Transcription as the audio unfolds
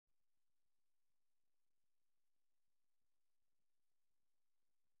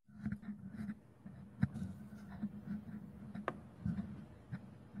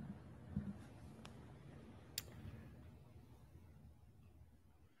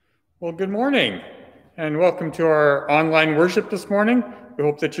Well, good morning and welcome to our online worship this morning. We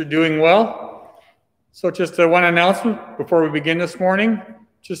hope that you're doing well. So just one announcement before we begin this morning.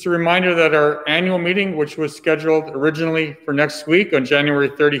 Just a reminder that our annual meeting, which was scheduled originally for next week on January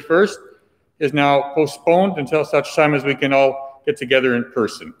 31st, is now postponed until such time as we can all get together in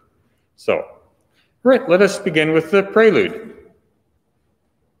person. So, all right, let us begin with the prelude.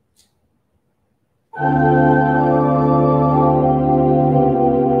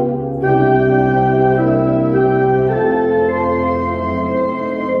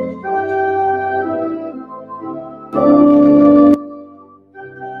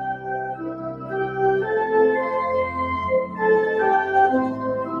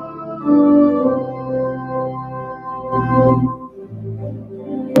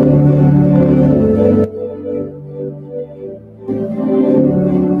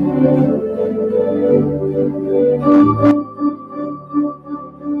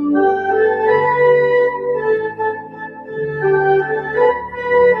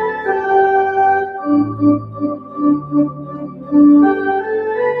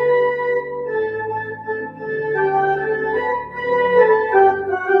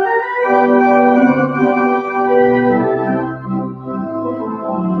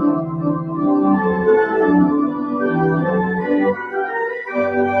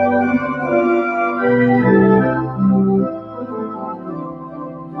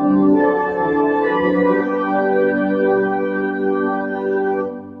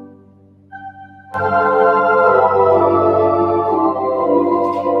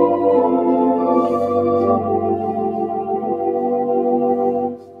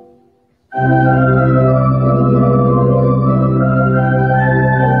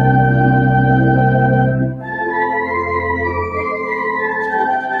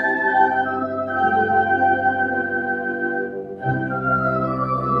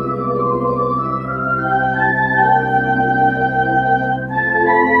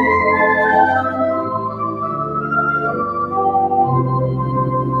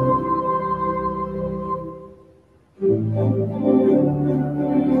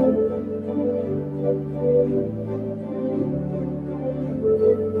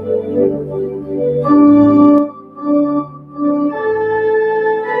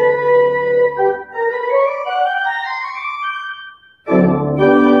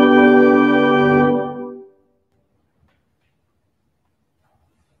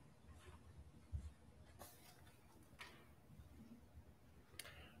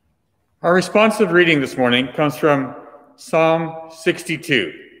 Our responsive reading this morning comes from Psalm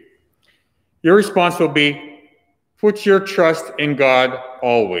 62. Your response will be, "Put your trust in God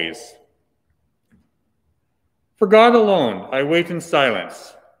always." For God alone I wait in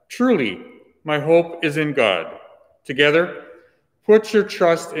silence. Truly, my hope is in God. Together, put your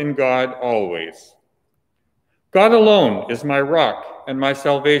trust in God always. God alone is my rock and my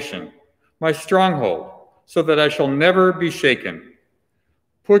salvation, my stronghold, so that I shall never be shaken.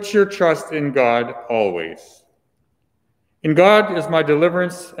 Put your trust in God always. In God is my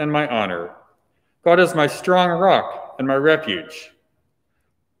deliverance and my honor. God is my strong rock and my refuge.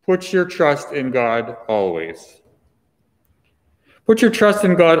 Put your trust in God always. Put your trust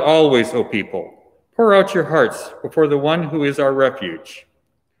in God always, O people. Pour out your hearts before the one who is our refuge.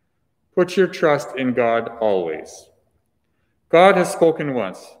 Put your trust in God always. God has spoken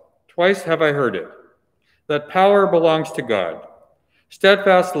once. Twice have I heard it. That power belongs to God.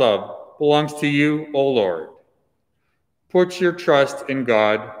 Steadfast love belongs to you, O Lord. Put your trust in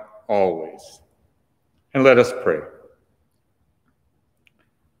God always. And let us pray.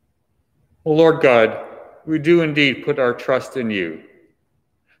 O Lord God, we do indeed put our trust in you.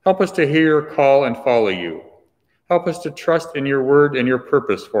 Help us to hear your call and follow you. Help us to trust in your word and your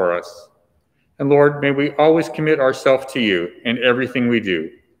purpose for us. And Lord, may we always commit ourselves to you in everything we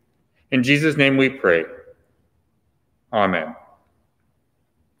do. In Jesus' name we pray. Amen.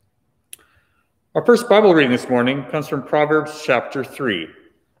 Our first Bible reading this morning comes from Proverbs chapter 3.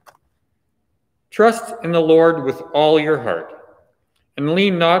 Trust in the Lord with all your heart, and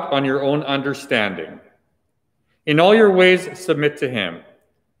lean not on your own understanding. In all your ways submit to him,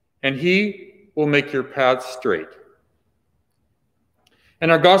 and he will make your paths straight.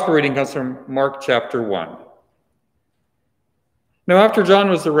 And our gospel reading comes from Mark chapter 1. Now after John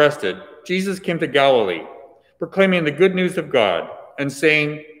was arrested, Jesus came to Galilee, proclaiming the good news of God, and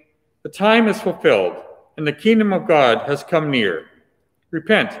saying, "The time is fulfilled, and the kingdom of God has come near.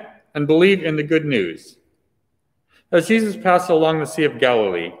 Repent and believe in the good news." As Jesus passed along the Sea of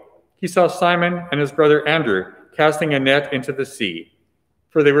Galilee, he saw Simon and his brother Andrew casting a net into the sea,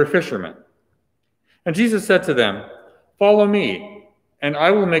 for they were fishermen. And Jesus said to them, "Follow me, and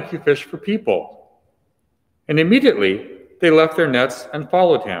I will make you fish for people." And immediately they left their nets and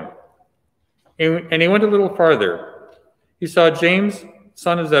followed him. And he went a little farther. He saw James,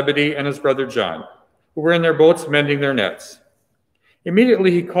 son of Zebedee, and his brother John, who were in their boats mending their nets.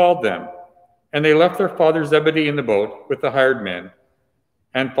 Immediately he called them, and they left their father Zebedee in the boat with the hired men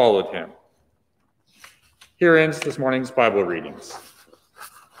and followed him. Here ends this morning's Bible readings.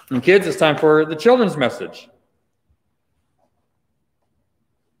 And kids, it's time for the children's message.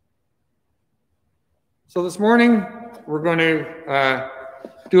 So this morning, we're going to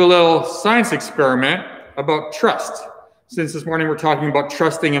do a little science experiment about trust, since this morning we're talking about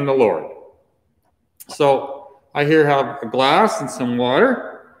trusting in the Lord. So I here have a glass and some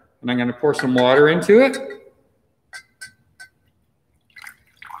water, and I'm going to pour some water into it.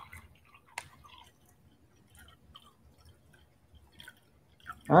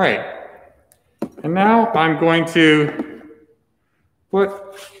 All right, and now I'm going to put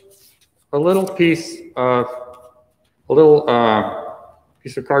a little piece of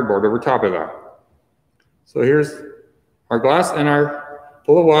cardboard over top of that. So here's our glass and our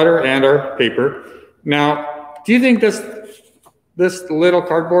full of water and our paper. Now, do you think this little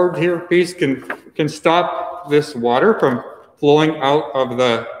cardboard here piece can stop this water from flowing out of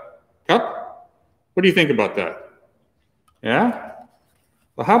the cup? What do you think about that? Yeah?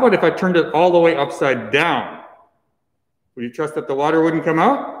 Well, how about if I turned it all the way upside down? Would you trust that the water wouldn't come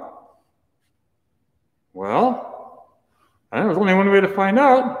out? Well, I know there's only one way to find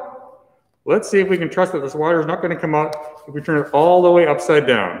out. Let's see if we can trust that this water is not going to come out if we turn it all the way upside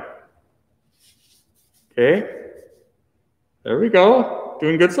down. Okay, there we go.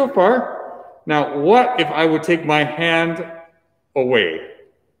 Doing good so far. Now, what if I would take my hand away?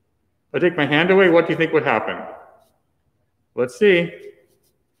 If I take my hand away, what do you think would happen? Let's see.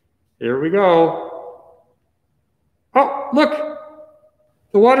 Here we go. Oh, look!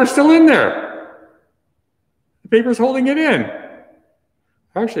 The water's still in there. The paper's holding it in.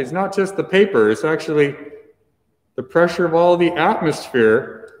 Actually, it's not just the paper. It's actually the pressure of all the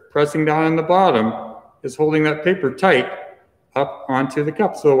atmosphere pressing down on the bottom is holding that paper tight up onto the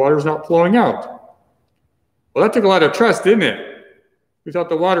cup so the water's not flowing out. Well, that took a lot of trust, didn't it? We thought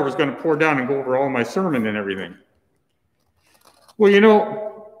the water was going to pour down and go over all my sermon and everything. Well, you know,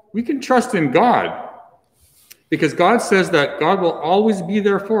 we can trust in God because God says that God will always be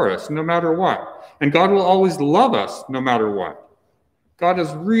there for us no matter what. And God will always love us no matter what. God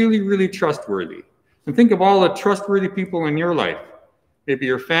is really, really trustworthy. And think of all the trustworthy people in your life. Maybe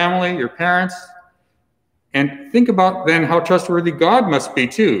your family, your parents. And think about then how trustworthy God must be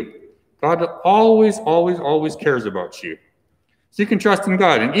too. God always, always, always cares about you. So you can trust in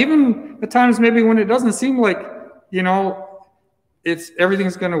God. And even at times maybe when it doesn't seem like, you know,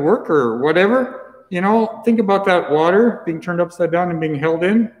 everything's going to work or whatever, you know, think about that water being turned upside down and being held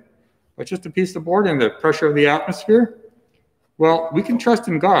in with just a piece of board and the pressure of the atmosphere. Well, we can trust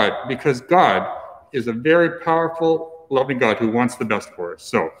in God because God is a very powerful, loving God who wants the best for us.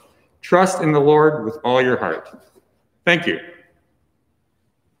 So trust in the Lord with all your heart. Thank you.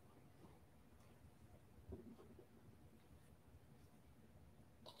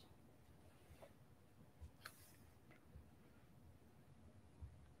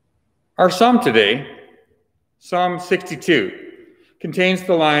 Our psalm today, Psalm 62, contains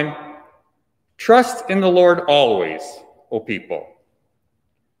the line, "Trust in the Lord always, O people."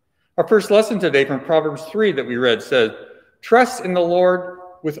 Our first lesson today from Proverbs 3 that we read says, "Trust in the Lord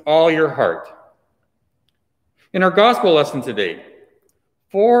with all your heart." In our gospel lesson today,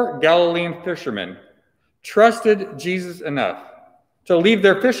 4 Galilean fishermen trusted Jesus enough to leave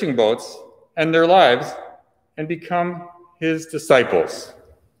their fishing boats and their lives and become his disciples.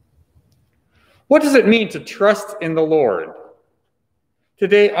 What does it mean to trust in the Lord?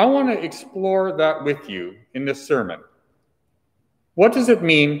 Today, I want to explore that with you in this sermon. What does it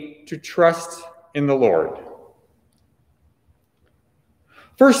mean to trust in the Lord?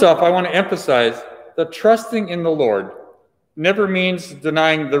 First off, I want to emphasize that trusting in the Lord never means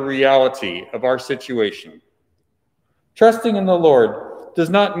denying the reality of our situation. Trusting in the Lord does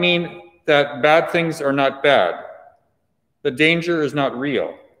not mean that bad things are not bad, that danger is not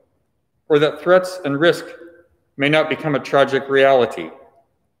real, or that threats and risk may not become a tragic reality.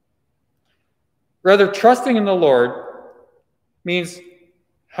 Rather, trusting in the Lord means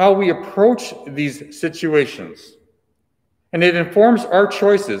how we approach these situations, and it informs our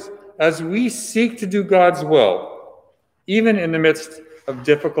choices as we seek to do God's will, even in the midst of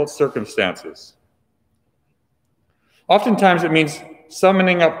difficult circumstances. Oftentimes, it means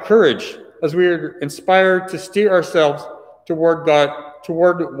summoning up courage as we are inspired to steer ourselves toward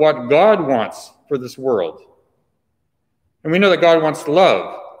what God wants for this world. And we know that God wants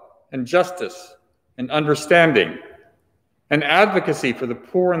love and justice and understanding and advocacy for the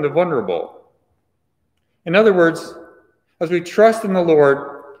poor and the vulnerable. In other words, as we trust in the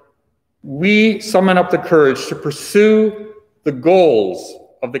Lord, we summon up the courage to pursue the goals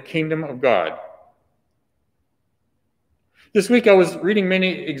of the kingdom of God. This week I was reading many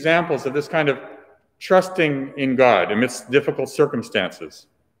examples of this kind of trusting in God amidst difficult circumstances.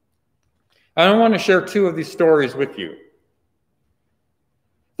 I want to share two of these stories with you.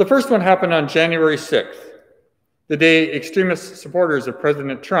 The first one happened on January 6th, the day extremist supporters of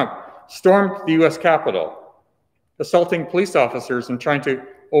President Trump stormed the U.S. Capitol, assaulting police officers and trying to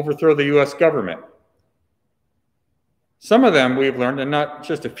overthrow the U.S. government. Some of them, we've learned, and not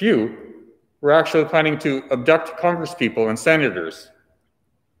just a few, were actually planning to abduct congresspeople and senators.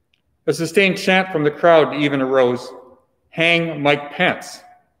 A sustained chant from the crowd even arose, "Hang Mike Pence."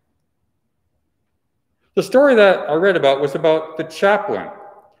 The story that I read about was about the chaplain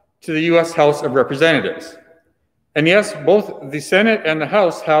to the U.S. House of Representatives. And yes, both the Senate and the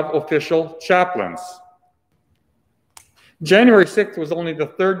House have official chaplains. January 6th was only the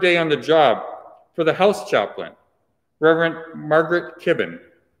third day on the job for the House chaplain, Reverend Margaret Kibben,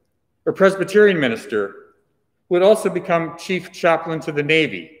 a Presbyterian minister who had also become chief chaplain to the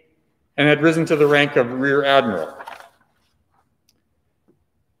Navy and had risen to the rank of Rear Admiral.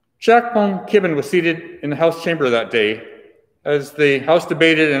 Chaplain Kibben was seated in the House chamber that day as the House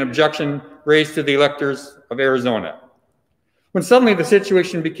debated an objection raised to the electors of Arizona, when suddenly the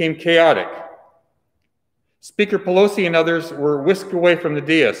situation became chaotic. Speaker Pelosi and others were whisked away from the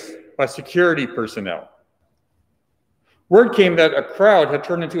dais by security personnel. Word came that a crowd had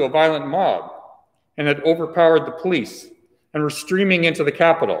turned into a violent mob and had overpowered the police and were streaming into the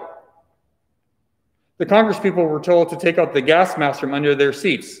Capitol. The congresspeople were told to take out the gas masks from under their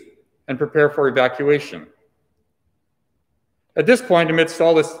seats and prepare for evacuation. At this point, amidst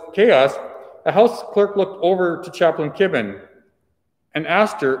all this chaos, a House clerk looked over to Chaplain Kibben and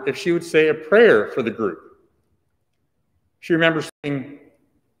asked her if she would say a prayer for the group. She remembers saying,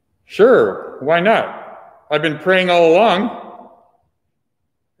 "Sure, why not? I've been praying all along."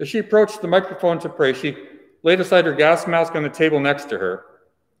 As she approached the microphone to pray, she laid aside her gas mask on the table next to her.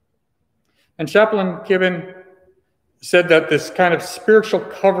 And Chaplain Kibben said that this kind of spiritual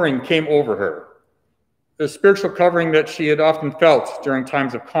covering came over her, the spiritual covering that she had often felt during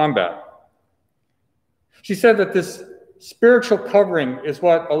times of combat. She said that this spiritual covering is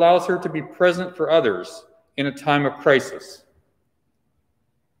what allows her to be present for others in a time of crisis.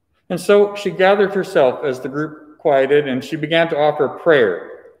 And so she gathered herself as the group quieted, and she began to offer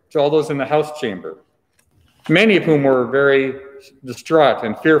prayer to all those in the House chamber, many of whom were very distraught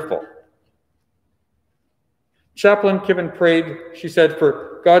and fearful. Chaplain Kibben prayed, she said,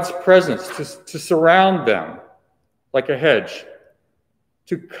 for God's presence to surround them like a hedge,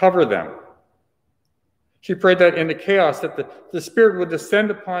 to cover them. She prayed that in the chaos that the Spirit would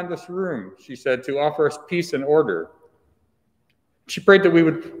descend upon this room, she said, to offer us peace and order. She prayed that we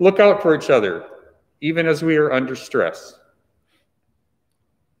would look out for each other, even as we are under stress.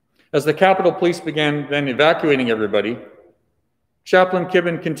 As the Capitol Police began then evacuating everybody, Chaplain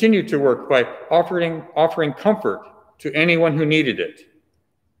Kibben continued to work by offering comfort to anyone who needed it.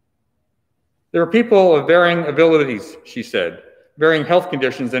 There are people of varying abilities, she said, varying health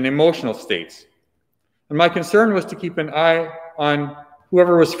conditions and emotional states. And my concern was to keep an eye on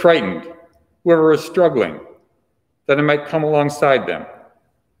whoever was frightened, whoever was struggling, that I might come alongside them.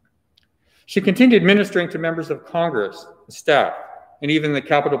 She continued ministering to members of Congress, the staff, and even the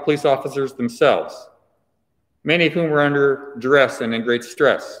Capitol Police officers themselves, many of whom were under duress and in great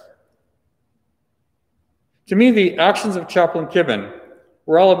stress. To me, the actions of Chaplain Kibben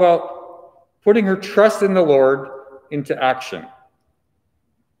were all about putting her trust in the Lord into action.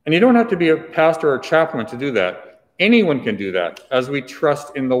 And you don't have to be a pastor or a chaplain to do that. Anyone can do that as we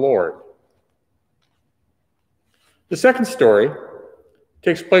trust in the Lord. The second story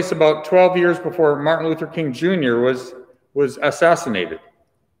takes place about 12 years before Martin Luther King Jr. was assassinated.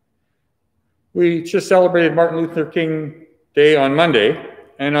 We just celebrated Martin Luther King Day on Monday,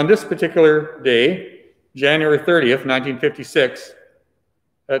 and on this particular day, January 30th, 1956,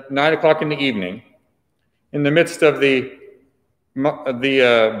 at 9 o'clock in the evening, in the midst of the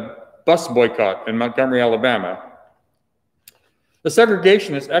bus boycott in Montgomery, Alabama, the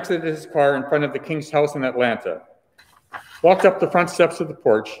segregationist exited his car in front of the King's house in Atlanta, walked up the front steps of the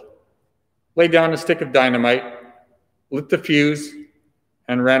porch, laid down a stick of dynamite, lit the fuse,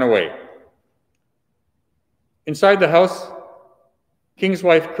 and ran away. Inside the house, King's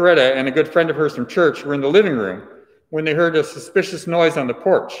wife, Coretta, and a good friend of hers from church were in the living room when they heard a suspicious noise on the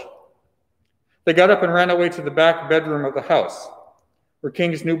porch. They got up and ran away to the back bedroom of the house, where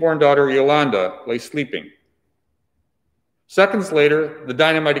King's newborn daughter Yolanda lay sleeping. Seconds later, the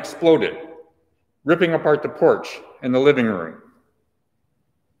dynamite exploded, ripping apart the porch and the living room.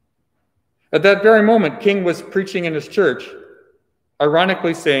 At that very moment, King was preaching in his church,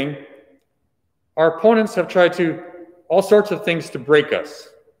 ironically saying, "Our opponents have tried to all sorts of things to break us,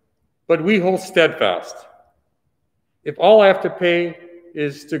 but we hold steadfast. If all I have to pay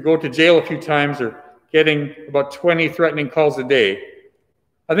is to go to jail a few times or getting about 20 threatening calls a day,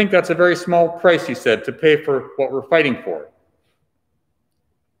 I think that's a very small price," he said, "to pay for what we're fighting for."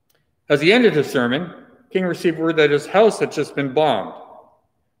 As he ended his sermon, King received word that his house had just been bombed.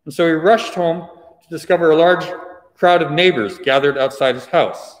 And so he rushed home to discover a large crowd of neighbors gathered outside his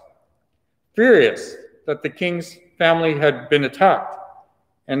house, furious that the king's family had been attacked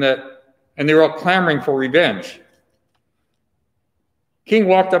and they were all clamoring for revenge. King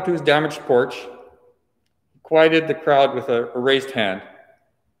walked up to his damaged porch, quieted the crowd with a raised hand,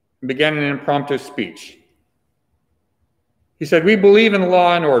 and began an impromptu speech. He said, "We believe in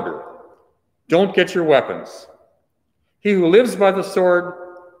law and order. Don't get your weapons. He who lives by the sword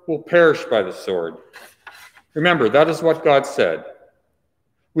will perish by the sword. Remember, that is what God said.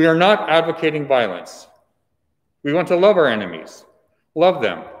 We are not advocating violence. We want to love our enemies, love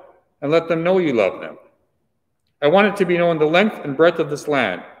them, and let them know you love them. I want it to be known the length and breadth of this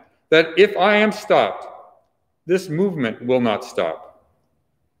land that if I am stopped, this movement will not stop.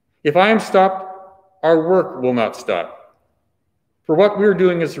 If I am stopped, our work will not stop. For what we are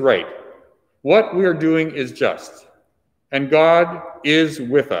doing is right. What we are doing is just. And God is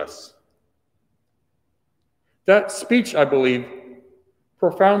with us." That speech, I believe,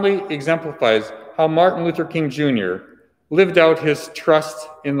 profoundly exemplifies how Martin Luther King Jr. lived out his trust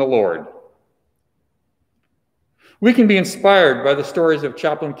in the Lord. We can be inspired by the stories of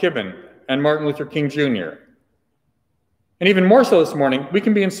Chaplain Kibben and Martin Luther King Jr. And even more so this morning, we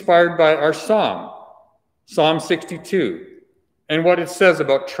can be inspired by our psalm, Psalm 62, and what it says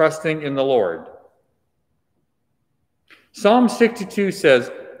about trusting in the Lord. Psalm 62 says,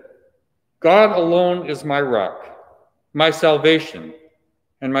 "God alone is my rock, my salvation,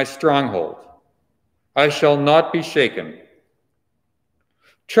 and my stronghold. I shall not be shaken."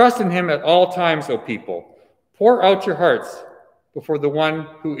 Trust in him at all times, O people. Pour out your hearts before the one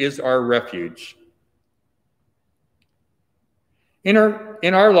who is our refuge. In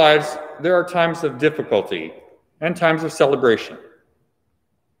our lives, there are times of difficulty and times of celebration.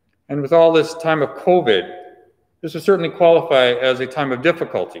 And with all this time of COVID, this would certainly qualify as a time of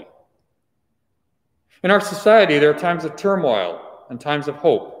difficulty. In our society, there are times of turmoil and times of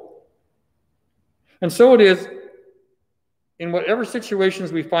hope. And so it is in whatever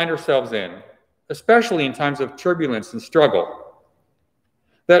situations we find ourselves in, especially in times of turbulence and struggle,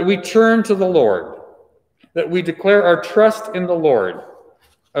 that we turn to the Lord, that we declare our trust in the Lord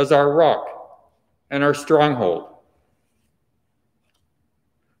as our rock and our stronghold.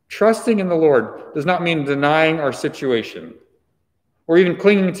 Trusting in the Lord does not mean denying our situation or even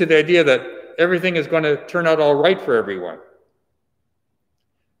clinging to the idea that everything is going to turn out all right for everyone.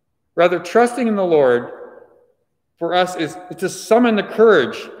 Rather, trusting in the Lord for us is to summon the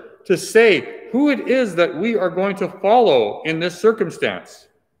courage to say who it is that we are going to follow in this circumstance.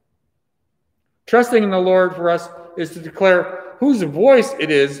 Trusting in the Lord for us is to declare whose voice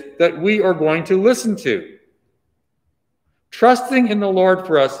it is that we are going to listen to. Trusting in the Lord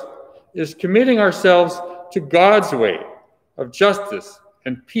for us is committing ourselves to God's way of justice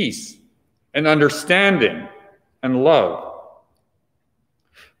and peace and understanding and love.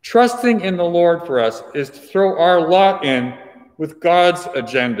 Trusting in the Lord for us is to throw our lot in with God's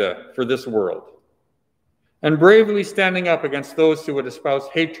agenda for this world and bravely standing up against those who would espouse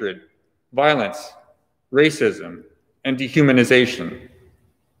hatred, violence, racism, and dehumanization.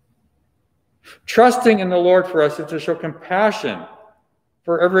 Trusting in the Lord for us is to show compassion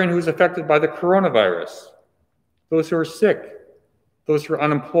for everyone who's affected by the coronavirus, those who are sick, those who are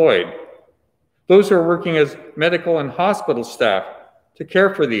unemployed, those who are working as medical and hospital staff to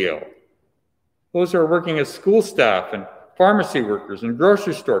care for the ill, those who are working as school staff and pharmacy workers and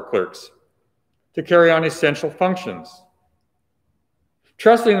grocery store clerks to carry on essential functions.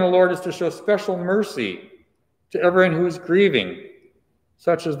 Trusting in the Lord is to show special mercy to everyone who is grieving,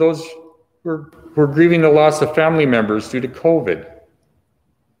 such as those who are grieving the loss of family members due to COVID.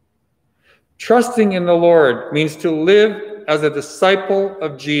 Trusting in the Lord means to live as a disciple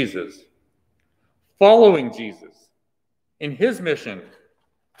of Jesus, following Jesus in his mission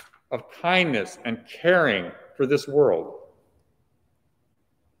of kindness and caring for this world.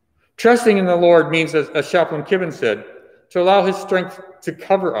 Trusting in the Lord means, as Chaplain Kibben said, to allow his strength to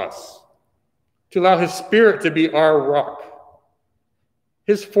cover us, to allow his Spirit to be our rock,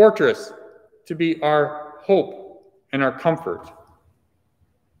 his fortress to be our hope and our comfort.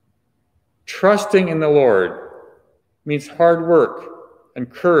 Trusting in the Lord means hard work and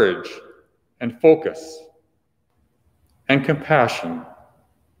courage and focus and compassion.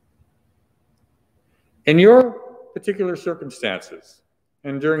 In your particular circumstances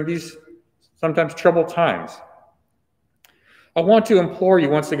and during these sometimes troubled times, I want to implore you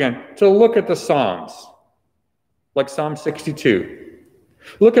once again to look at the Psalms, like Psalm 62.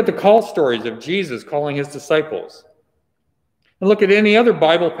 Look at the call stories of Jesus calling his disciples. And look at any other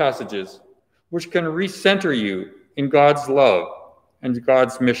Bible passages which can recenter you in God's love and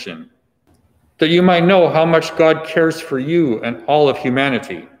God's mission, that you might know how much God cares for you and all of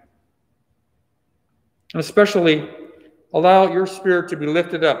humanity. And especially, allow your spirit to be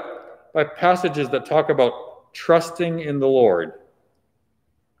lifted up by passages that talk about trusting in the Lord.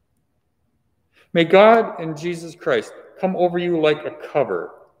 May God and Jesus Christ come over you like a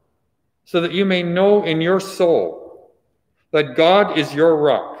cover, so that you may know in your soul that God is your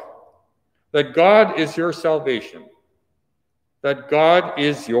rock, that God is your salvation, that God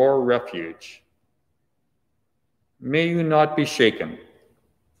is your refuge. May you not be shaken,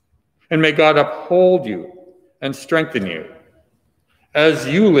 and may God uphold you and strengthen you as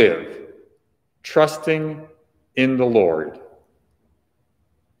you live, trusting in the Lord.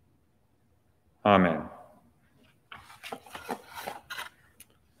 Amen.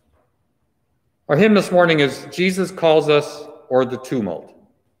 Our hymn this morning is Jesus Calls Us O'er the Tumult.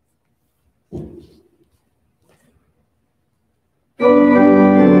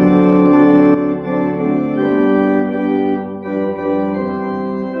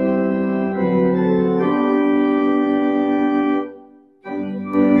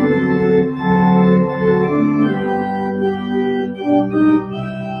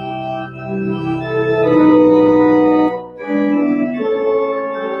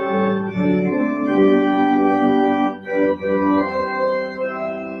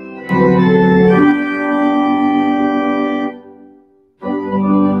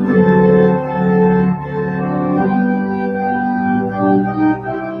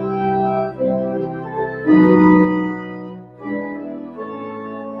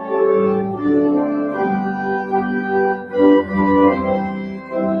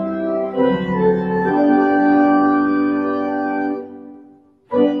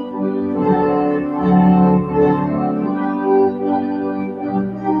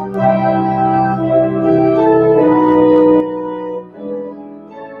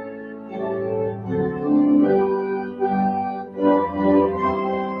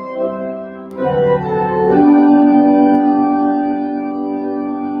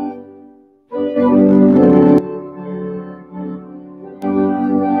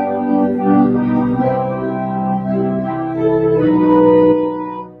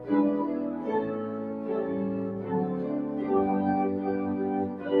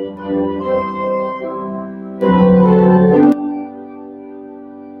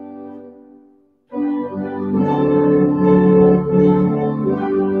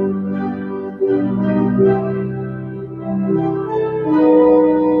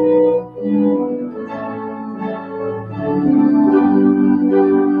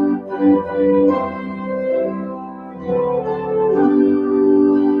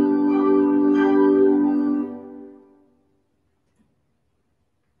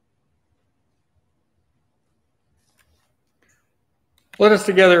 Let us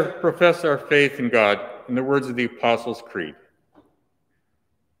together profess our faith in God in the words of the Apostles' Creed.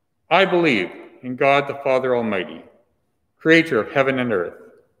 I believe in God the Father Almighty, creator of heaven and earth.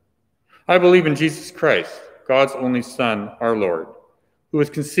 I believe in Jesus Christ, God's only Son, our Lord, who was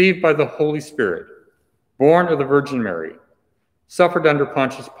conceived by the Holy Spirit, born of the Virgin Mary, suffered under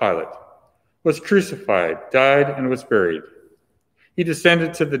Pontius Pilate, was crucified, died, and was buried. He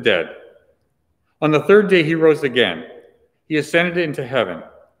descended to the dead. On the third day he rose again. He ascended into heaven.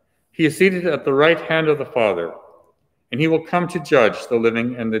 He is seated at the right hand of the Father, and he will come to judge the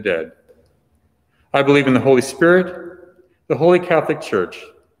living and the dead. I believe in the Holy Spirit, the Holy Catholic Church,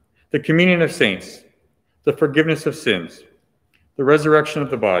 the communion of saints, the forgiveness of sins, the resurrection of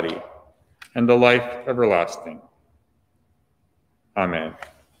the body, and the life everlasting. Amen.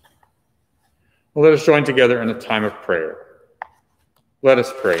 Well, let us join together in a time of prayer. Let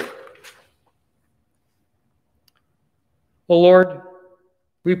us pray. O Lord,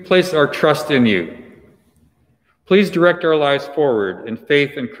 we place our trust in you. Please direct our lives forward in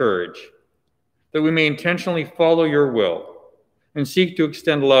faith and courage, that we may intentionally follow your will and seek to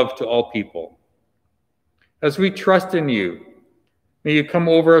extend love to all people. As we trust in you, may you come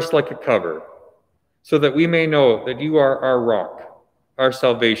over us like a cover, so that we may know that you are our rock, our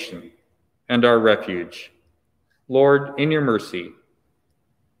salvation, and our refuge. Lord, in your mercy,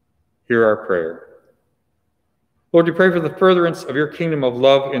 hear our prayer. Lord, we pray for the furtherance of your kingdom of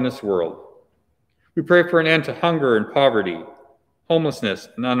love in this world. We pray for an end to hunger and poverty, homelessness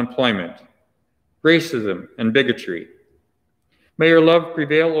and unemployment, racism and bigotry. May your love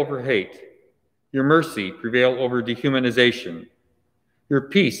prevail over hate, your mercy prevail over dehumanization, your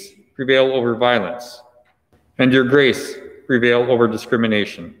peace prevail over violence, and your grace prevail over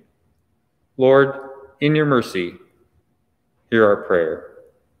discrimination. Lord, in your mercy, hear our prayer.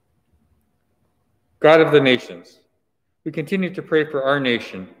 God of the nations, we continue to pray for our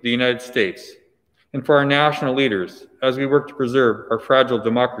nation, the United States, and for our national leaders as we work to preserve our fragile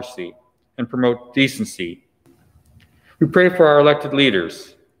democracy and promote decency. We pray for our elected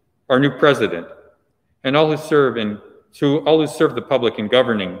leaders, our new president, and all who serve the public in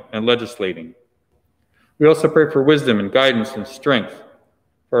governing and legislating. We also pray for wisdom and guidance and strength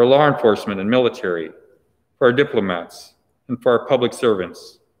for our law enforcement and military, for our diplomats, and for our public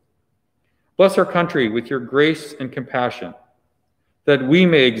servants. Bless our country with your grace and compassion, that we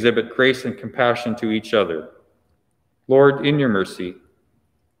may exhibit grace and compassion to each other. Lord, in your mercy,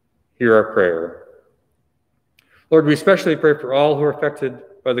 hear our prayer. Lord, we especially pray for all who are affected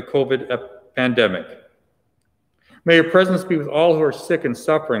by the COVID pandemic. May your presence be with all who are sick and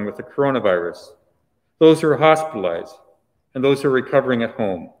suffering with the coronavirus, those who are hospitalized, and those who are recovering at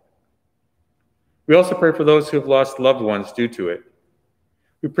home. We also pray for those who have lost loved ones due to it.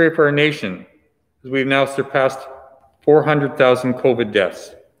 We pray for our nation, as we've now surpassed 400,000 COVID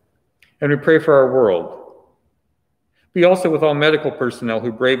deaths, and we pray for our world. Be also with all medical personnel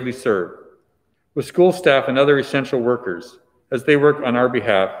who bravely serve, with school staff and other essential workers as they work on our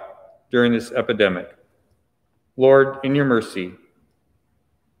behalf during this epidemic. Lord, in your mercy,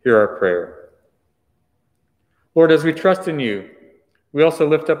 hear our prayer. Lord, as we trust in you, we also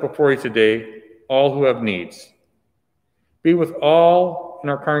lift up before you today all who have needs. Be with all in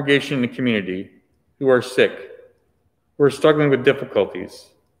our congregation and community who are sick, who are struggling with difficulties,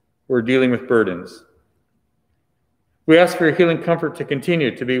 who are dealing with burdens. We ask for your healing comfort to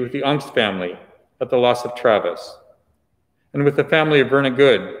continue to be with the Ungst family at the loss of Travis, and with the family of Verna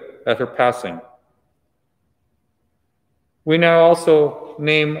Good at her passing. We now also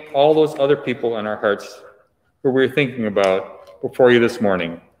name all those other people in our hearts who we're thinking about before you this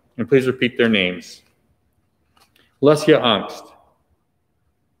morning, and please repeat their names. Lesia Ungst,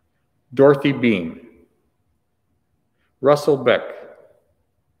 Dorothy Beam, Russell Beck,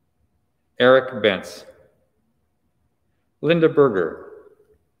 Eric Bentz, Linda Berger,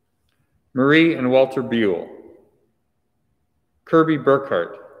 Marie and Walter Buell, Kirby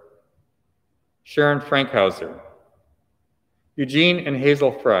Burkhart, Sharon Frankhauser, Eugene and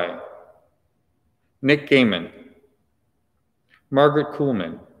Hazel Fry, Nick Gaiman, Margaret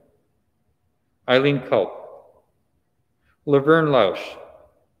Kuhlman, Eileen Culp, Laverne Lausch,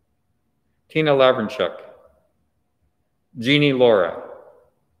 Tina Lavrenchuk, Jeannie Laura,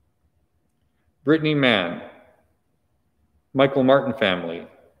 Brittany Mann, Michael Martin family,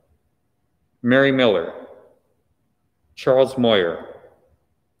 Mary Miller, Charles Moyer,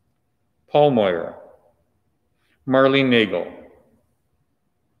 Paul Moyer, Marlene Nagel,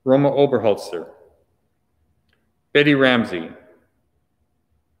 Roma Oberholzer, Betty Ramsey,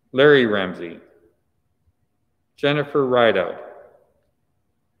 Larry Ramsey, Jennifer Rideout,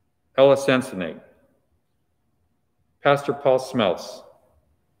 Ella Sensenate, Pastor Paul Smelts,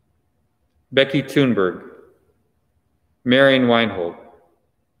 Becky Thunberg, Marion Weinhold,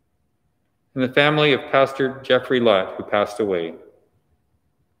 and the family of Pastor Jeffrey Lott, who passed away.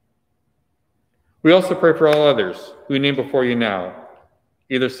 We also pray for all others who we name before you now,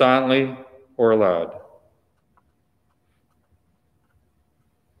 either silently or aloud.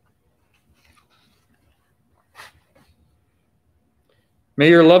 May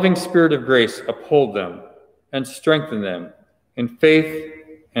your loving spirit of grace uphold them and strengthen them in faith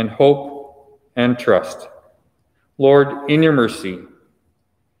and hope and trust. Lord, in your mercy,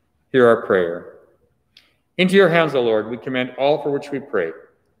 hear our prayer. Into your hands, O Lord, we commend all for which we pray,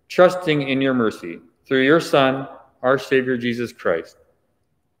 trusting in your mercy, through your Son, our Savior, Jesus Christ.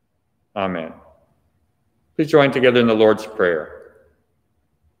 Amen. Please join together in the Lord's Prayer.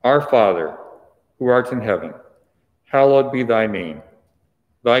 Our Father, who art in heaven, hallowed be thy name.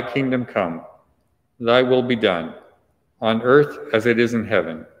 Thy kingdom come, thy will be done, on earth as it is in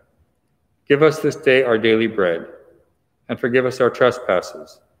heaven. Give us this day our daily bread, and forgive us our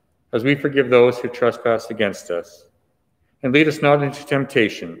trespasses, as we forgive those who trespass against us. And lead us not into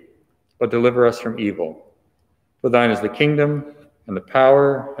temptation, but deliver us from evil. For thine is the kingdom, and the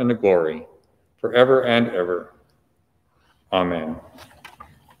power, and the glory, forever and ever. Amen.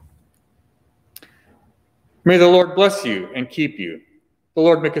 May the Lord bless you and keep you. The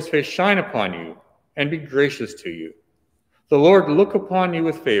Lord make his face shine upon you and be gracious to you. The Lord look upon you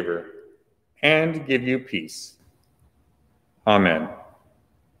with favor and give you peace. Amen.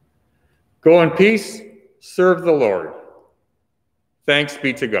 Go in peace, serve the Lord. Thanks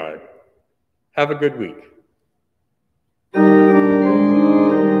be to God. Have a good week.